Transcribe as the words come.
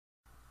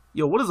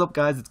Yo, what is up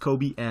guys, it's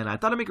Kobe, and I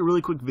thought I'd make a really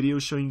quick video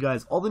showing you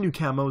guys all the new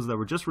camos that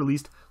were just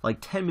released like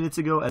 10 minutes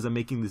ago as I'm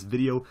making this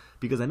video,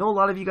 because I know a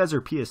lot of you guys are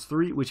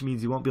PS3, which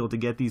means you won't be able to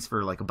get these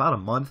for like about a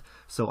month,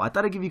 so I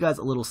thought I'd give you guys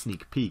a little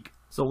sneak peek.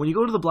 So when you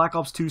go to the Black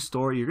Ops 2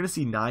 store, you're going to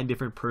see 9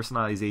 different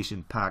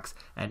personalization packs,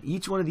 and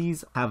each one of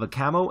these have a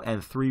camo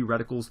and 3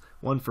 reticles,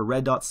 one for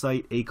Red Dot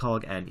Sight,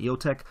 ACOG, and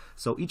EOTech.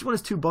 So each one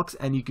is $2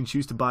 and you can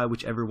choose to buy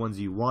whichever ones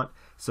you want.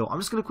 So I'm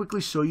just going to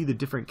quickly show you the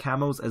different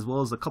camos as well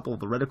as a couple of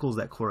the reticles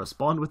that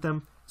correspond with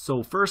them.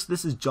 So first,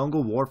 this is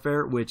Jungle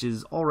Warfare, which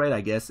is alright,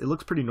 I guess. It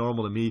looks pretty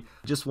normal to me.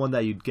 Just one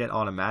that you'd get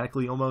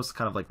automatically almost,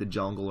 kind of like the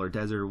jungle or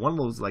desert, one of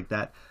those like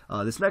that.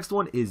 This next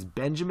one is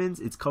Benjamin's.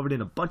 It's covered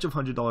in a bunch of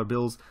 $100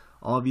 bills,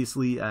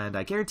 obviously, and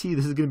I guarantee you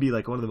this is going to be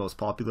like one of the most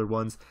popular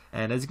ones.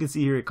 And as you can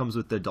see here, it comes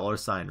with the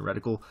 $sign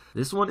reticle.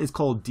 This one is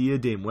called Dia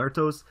de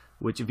Muertos,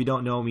 which if you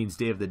don't know means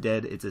Day of the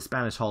Dead. It's a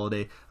Spanish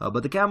holiday,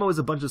 but the camo is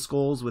a bunch of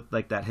skulls with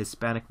like that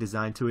Hispanic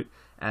design to it,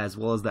 as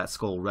well as that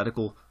skull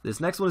reticle. This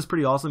next one is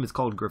pretty awesome. It's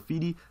called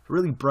Graffiti.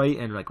 Really bright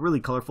and like really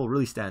colorful,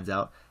 really stands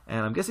out.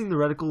 And I'm guessing the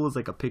reticle is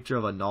like a picture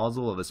of a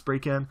nozzle of a spray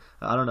can.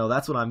 I don't know,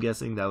 that's what I'm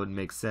guessing. That would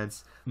make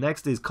sense.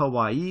 Next is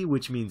Kawaii,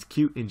 which means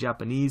cute in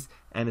Japanese,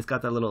 and it's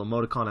got that little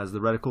emoticon as the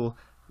reticle.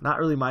 Not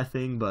really my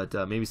thing, but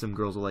maybe some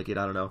girls will like it,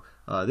 I don't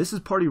know. This is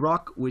Party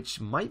Rock, which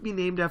might be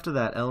named after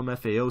that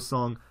LMFAO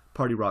song,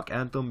 Party Rock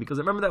Anthem, because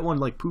I remember that one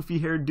like poofy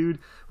haired dude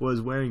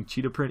was wearing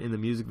cheetah print in the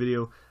music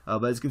video,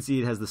 but as you can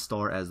see, it has the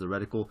star as the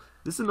reticle.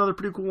 This is another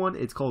pretty cool one.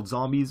 It's called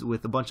Zombies,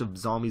 with a bunch of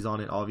zombies on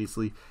it,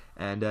 obviously,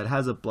 and it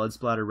has a blood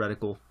splatter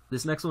reticle.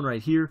 This next one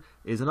right here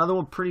is another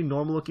one, pretty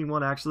normal looking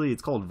one actually.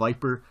 It's called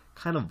Viper,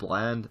 kind of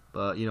bland,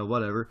 but you know,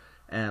 whatever.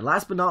 And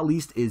last but not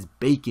least is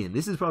Bacon.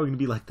 This is probably going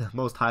to be like the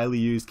most highly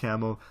used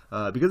camo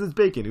because it's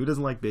bacon. Who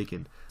doesn't like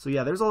bacon? So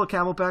yeah, there's all the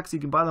camo packs. You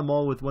can buy them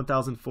all with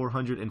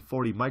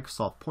 1,440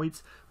 Microsoft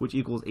points, which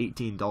equals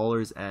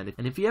 $18. And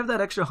if you have that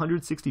extra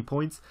 160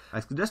 points, I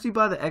suggest you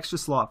buy the extra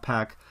slot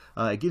pack.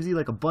 It gives you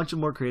like a bunch of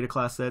more creator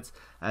class sets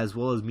as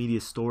well as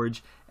media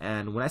storage.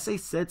 And when I say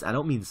sets, I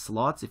don't mean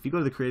slots. If you go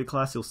to the creator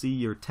class, you'll see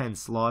your 10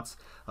 slots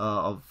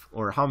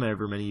or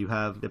however many you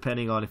have,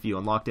 depending on if you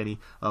unlocked any.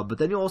 But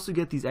then you'll also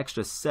get these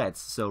extra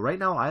sets. So right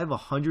now I have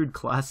 100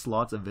 class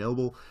slots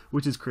available,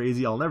 which is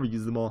crazy. I'll never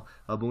use them all.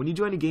 But when you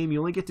join a game, you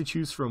only get to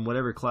choose from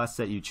whatever class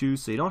set you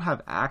choose. So you don't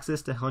have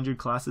access to 100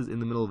 classes in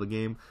the middle of a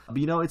game. But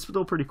you know, it's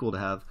still pretty cool to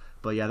have.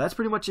 But yeah, that's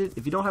pretty much it.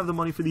 If you don't have the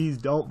money for these,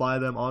 don't buy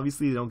them.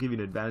 Obviously, they don't give you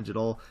an advantage at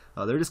all.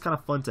 They're just kind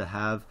of fun to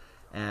have.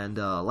 And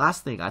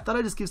last thing, I thought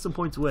I'd just give some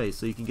points away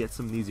so you can get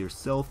some of these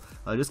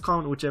yourself. Just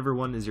comment whichever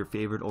one is your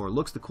favorite or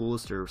looks the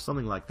coolest or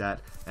something like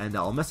that, and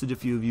I'll message a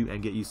few of you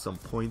and get you some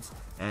points.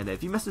 And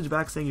if you message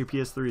back saying your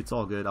PS3, it's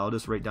all good. I'll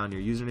just write down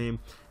your username,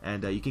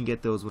 and you can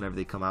get those whenever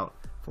they come out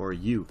for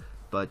you.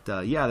 But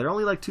yeah, they're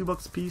only like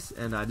 $2 a piece,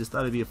 and I just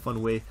thought it'd be a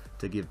fun way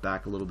to give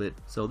back a little bit.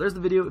 So there's the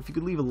video. If you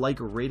could leave a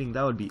like or rating,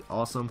 that would be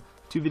awesome.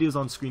 2 videos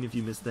on screen if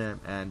you missed them,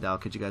 and I'll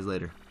catch you guys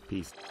later.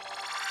 Peace.